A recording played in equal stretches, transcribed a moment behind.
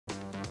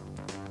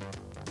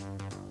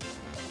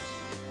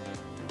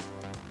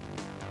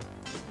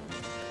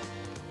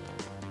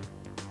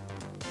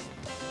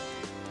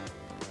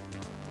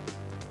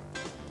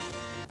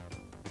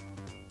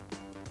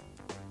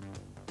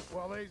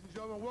ladies and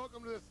gentlemen,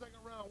 welcome to the second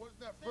round. Wasn't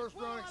that first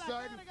round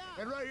exciting?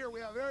 And right here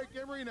we have Eric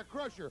Embry and the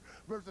Crusher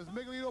versus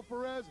Miguelito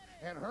Pérez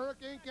and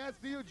Hurricane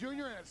Castillo Jr.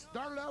 And it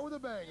started out with a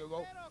bang,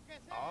 Hugo.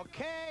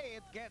 Okay,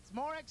 it gets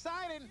more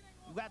exciting.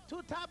 We've got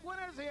two top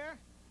winners here.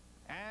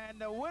 And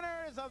the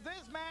winners of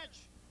this match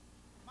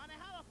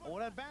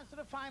will advance to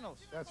the finals.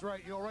 That's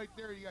right. You know, right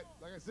there you got,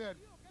 like I said,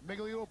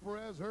 Miguelito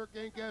Pérez,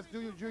 Hurricane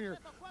Castillo Jr.,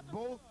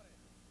 both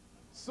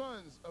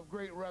sons of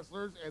great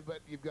wrestlers,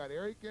 but you've got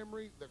Eric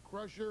Embry, the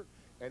Crusher,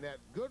 and that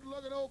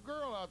good-looking old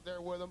girl out there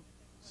with him,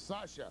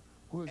 Sasha,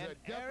 who's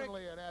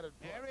definitely an added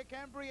plus. Eric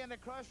Embry and the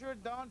Crusher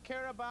don't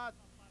care about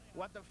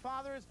what the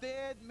fathers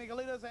did,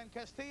 Miguelitos and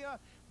Castillo.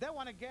 They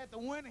want to get the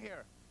win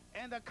here.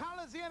 And the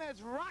Coliseum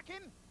is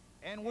rocking,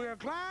 and we're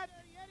glad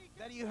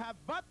that you have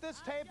bought this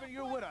tape and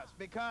you're with us,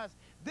 because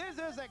this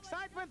is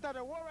excitement that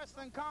the World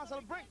Wrestling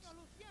Council brings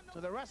to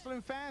the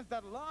wrestling fans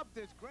that love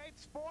this great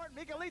sport.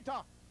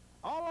 Miguelito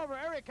all over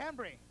Eric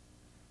Embry.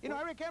 You know,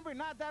 Eric Embry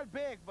not that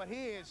big, but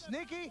he is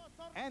sneaky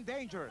and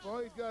dangerous. Well,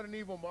 he's got an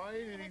evil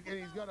mind, and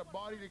he's got a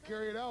body to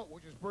carry it out,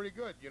 which is pretty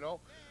good, you know.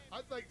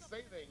 I'd like to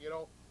say thing, you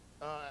know,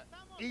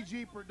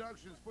 EG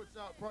Productions puts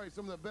out probably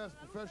some of the best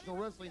professional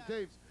wrestling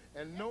tapes,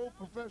 and no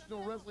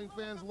professional wrestling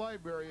fan's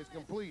library is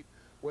complete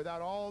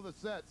without all the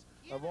sets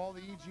of all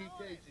the EG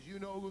tapes. As you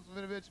know,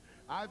 Lucivinovich,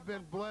 I've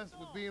been blessed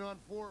with being on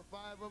 4 or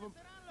 5 of them.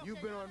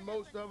 You've been on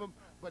most of them,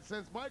 but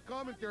since my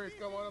commentaries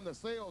come on them, the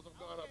sales have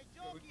gone up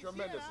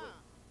tremendously.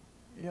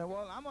 Yeah,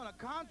 well, I'm on a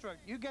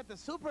contract. You get the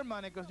super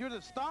money because you're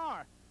the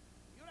star.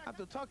 I have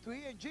to talk to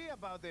E&G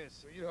about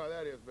this. You know how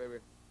that is, baby.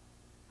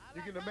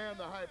 You can demand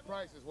the high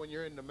prices when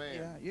you're in demand.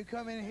 Yeah, you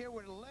come in here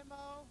with a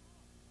limo,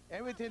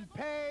 everything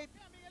paid,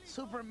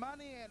 super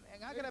money,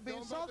 and I'm going to be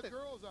insulted.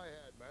 Tell about the girls I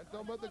had, man.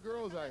 Tell about the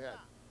girls I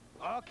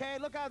had. Okay,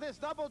 look at this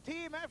double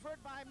team effort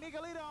by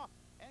Miguelito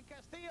and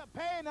Castillo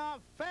paying off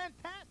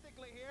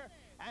fantastically here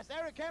as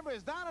Eric Embry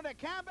is down on the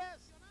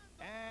canvas,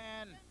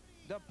 and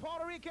the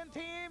Puerto Rican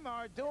team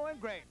are doing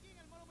great.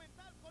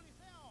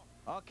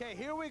 Okay,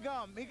 here we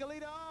go,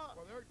 Miguelito.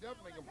 Well, they're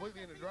definitely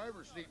completely in the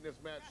driver's seat in this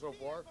match so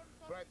far,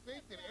 but I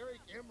think that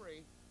Eric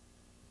Embry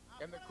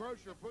and the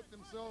Crusher put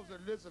themselves at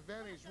a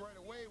disadvantage right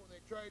away when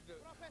they tried to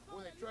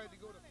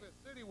go to Fifth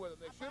City with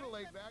them. They should have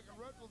laid back and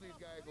wrestled these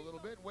guys a little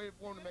bit and waited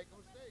for them to make a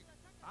mistake.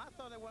 I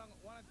thought they wanted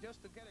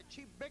just to get a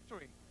cheap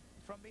victory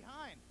from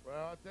behind.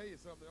 Well, I'll tell you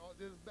something. All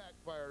it did is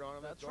backfired on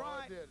them. That's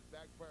right. All it did.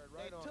 Backfired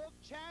right on. They took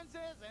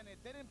chances, and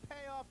it didn't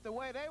pay off the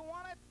way they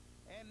wanted.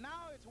 And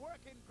now it's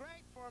working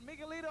great for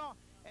Miguelito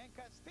and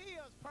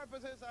Castillo's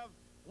purposes of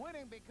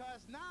winning,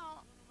 because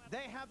now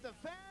they have the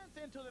fans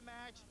into the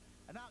match.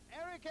 And now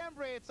Eric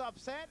Embry, it's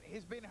upset.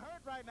 He's been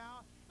hurt right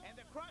now. And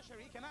the Crusher,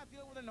 he cannot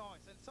deal with the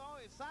noise. And so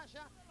is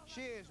Sasha.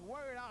 She is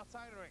worried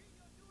outside the ring.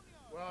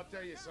 Well, I'll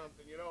tell you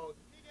something. You know,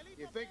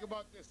 you think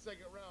about this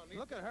second round.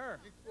 Look at her.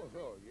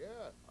 Oh,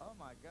 yeah. Oh,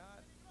 my God.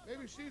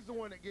 Maybe she's the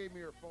one that gave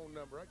me her phone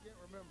number. I can't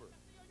remember.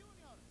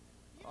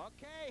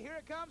 Okay, here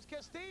it comes,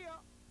 Castillo.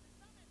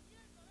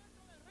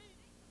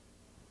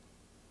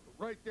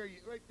 Right there you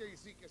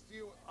see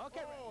Castillo.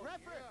 Okay, oh,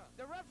 referee.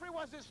 Yeah. The referee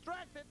was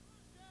distracted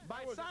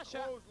by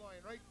Sasha. A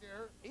clothesline right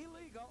there.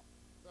 Illegal.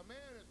 The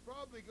man is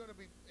probably going to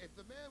be, if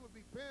the man would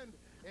be pinned,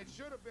 it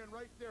should have been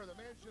right there. The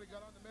man should have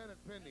got on the man and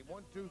pinned him.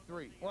 1, 2,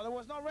 3. Well, there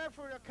was no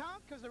referee to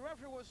count because the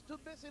referee was too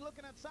busy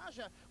looking at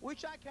Sasha,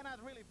 which I cannot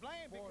really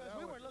blame because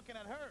we were looking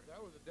at her. That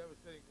was a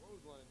devastating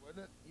clothesline,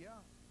 wasn't it? Yeah.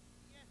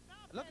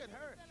 Look at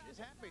her. She's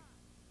happy.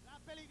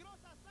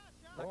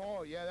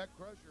 Oh, yeah, that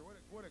Crusher.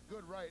 What a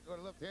good right. What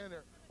a left hand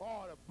there.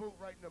 Oh, the boot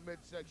right in the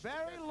midsection.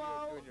 Very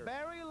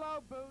low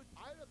boot.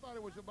 I thought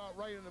it was about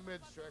right in the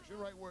midsection,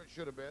 right where it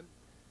should have been.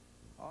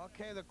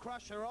 Okay, the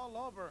Crusher all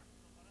over.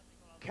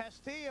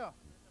 Castillo,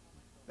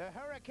 the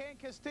Hurricane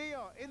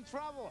Castillo in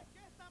trouble.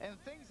 And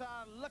things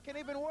are looking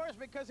even worse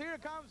because here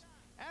comes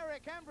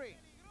Eric Embry.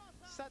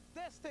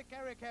 Sadistic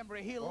Eric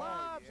Embry. He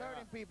loves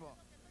hurting people.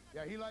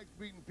 Yeah, he likes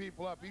beating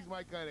people up. He's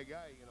my kind of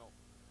guy, you know.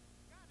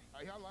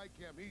 I like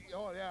him.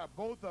 Oh, yeah,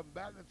 both of them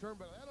back in the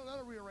turnbuckle.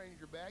 That'll rearrange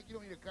your back. You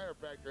don't need a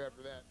chiropractor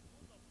after that.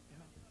 Yeah.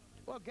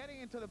 Well,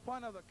 getting into the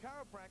point of the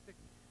chiropractic,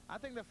 I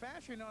think the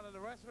fans should know that the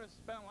wrestlers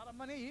spend a lot of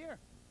money a year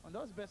on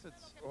those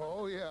visits.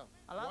 Oh, yeah,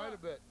 quite a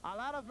bit. A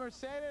lot of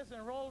Mercedes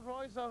and Rolls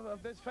Royce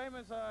of this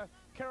famous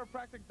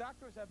chiropractic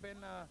doctors have been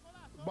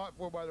bought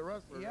for by the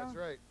wrestlers, yeah. That's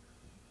right.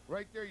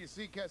 Right there you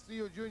see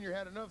Castillo Jr.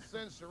 had enough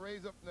sense to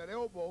raise up from that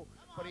elbow,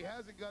 but he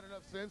hasn't got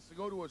enough sense to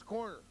go to his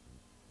corner.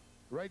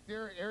 Right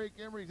there, Eric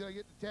Embry's going to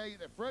get the tag,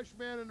 the fresh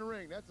man in the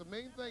ring. That's the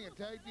main thing in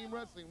tag team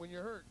wrestling when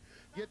you're hurt.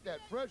 Get that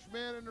fresh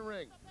man in the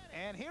ring.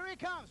 And here he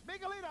comes,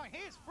 Miguelito.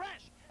 He's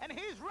fresh, and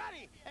he's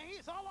ready, and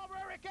he's all over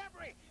Eric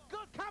Embry.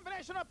 Good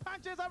combination of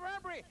punches over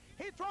Embry.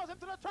 He throws him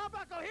to the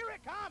turnbuckle. Here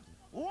it comes.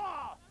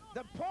 Wow,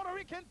 the Puerto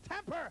Rican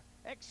temper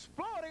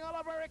exploding all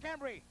over Eric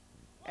Embry.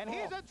 And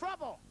he's in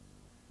trouble.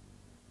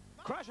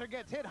 Crusher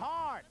gets hit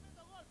hard.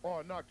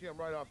 Oh, knocked him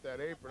right off that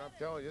apron, I'm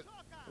telling you.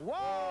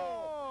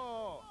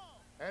 Whoa!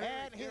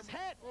 And his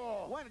head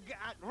went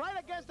right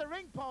against the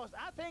ring post.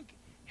 I think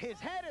his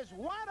head is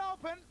wide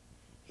open.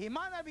 He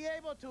might not be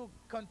able to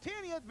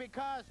continue it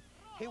because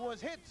he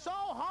was hit so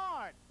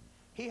hard.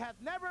 He had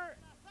never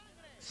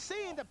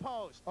seen the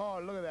post. Oh,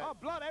 look at that. Oh,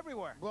 blood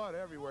everywhere. Blood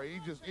everywhere. He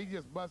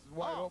just busted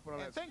wide open on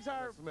and that. Things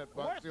are Smith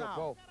worse steel now.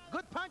 pole.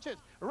 Good punches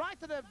right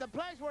to the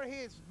place where he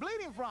is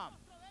bleeding from.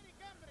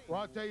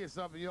 Well, I'll tell you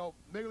something. You know,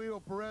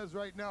 Miguelito Pérez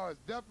right now has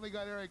definitely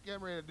got Eric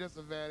Embry at a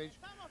disadvantage.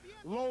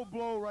 Low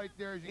blow right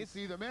there, as you can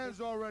see. The man's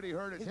already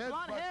hurt. His head's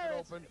busted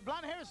open.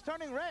 Blonde hair is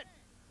turning red.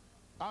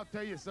 I'll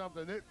tell you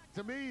something.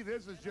 To me,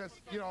 this is just,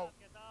 you know,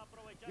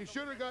 he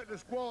should have got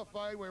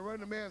disqualified when he ran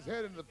the man's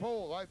head into the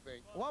pole, I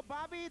think. Well,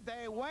 Bobby,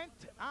 they went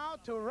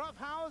out to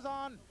roughhouse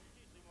on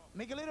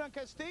Miguelito and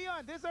Castillo,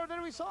 and these are the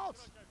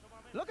results.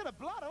 Look at the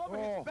blood all over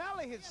his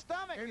belly, his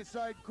stomach.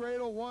 Inside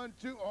cradle, 1,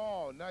 2.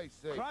 Oh, nice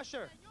save.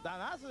 Crusher. Now,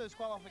 that's a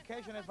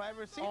disqualification if I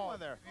ever seen one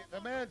there. The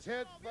man's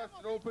head's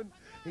busted open.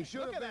 He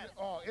should have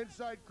been,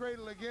 inside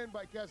cradle again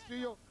by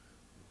Castillo.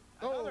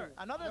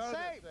 Another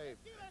save.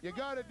 You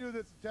got to do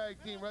this in tag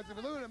team wrestling.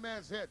 But look at the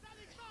man's head.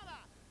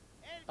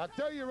 I'll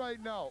tell you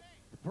right now,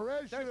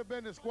 Pérez should have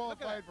been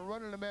disqualified for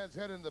running the man's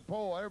head in the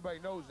pole. Everybody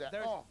knows that.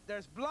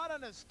 There's blood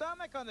on the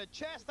stomach, on the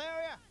chest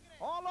area,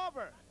 all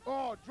over.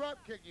 Oh,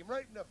 drop kick him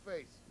right in the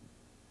face.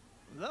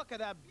 Look at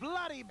that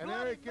bloody And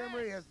Eric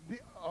Embry has...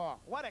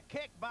 what a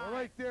kick by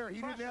right there,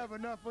 he didn't have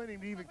enough in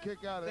him to even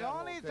kick out of that. The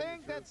only thing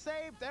that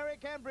saved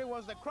Eric Embry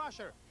was the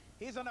crusher.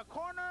 He's in a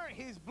corner,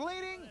 he's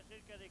bleeding.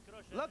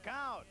 Look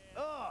out.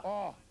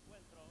 Oh.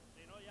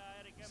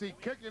 See,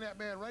 kicking that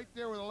man right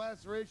there where the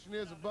laceration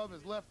is above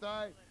his left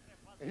eye.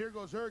 And here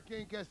goes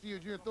Hurricane Castillo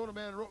Jr. throwing a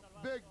man,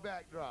 big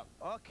backdrop.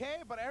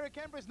 Okay, but Eric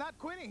Embry's not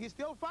quitting. He's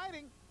still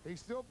fighting. He's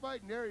still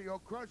fighting. There you go.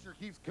 Crusher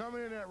keeps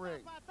coming in that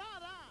ring.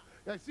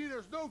 Now, see,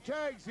 there's no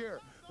tags here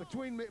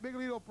between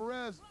Miguelito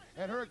Pérez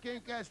and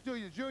Hurricane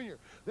Castillo Jr.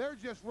 They're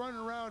just running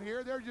around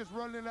here. They're just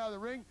running out of the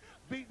ring,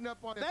 beating up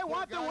on this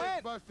poor guy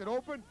that's busted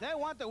open. They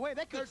want the win.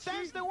 They could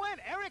sense the win.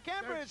 Eric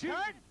Embry is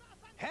hurt.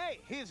 Hey,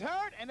 he's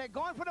hurt, and they're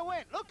going for the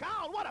win. Look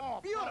out. What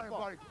a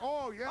beautiful.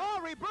 Oh, yeah.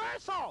 Oh,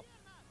 reversal.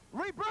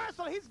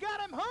 Reversal. He's got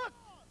him hooked.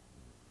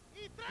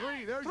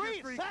 There's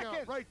your 3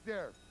 count right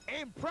there.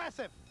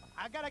 Impressive.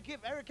 I got to give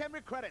Eric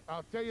Embry credit.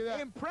 I'll tell you that.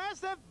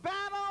 Impressive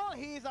battle.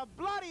 He's a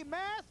bloody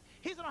mess.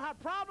 He's going to have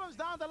problems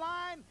down the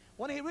line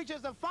when he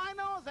reaches the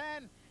finals.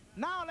 And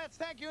now let's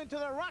take you into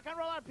the Rock and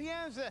Roll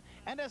RPMs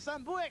and the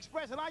Sambu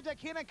Express, Elijah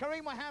Keane and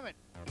Kareem Mohammed.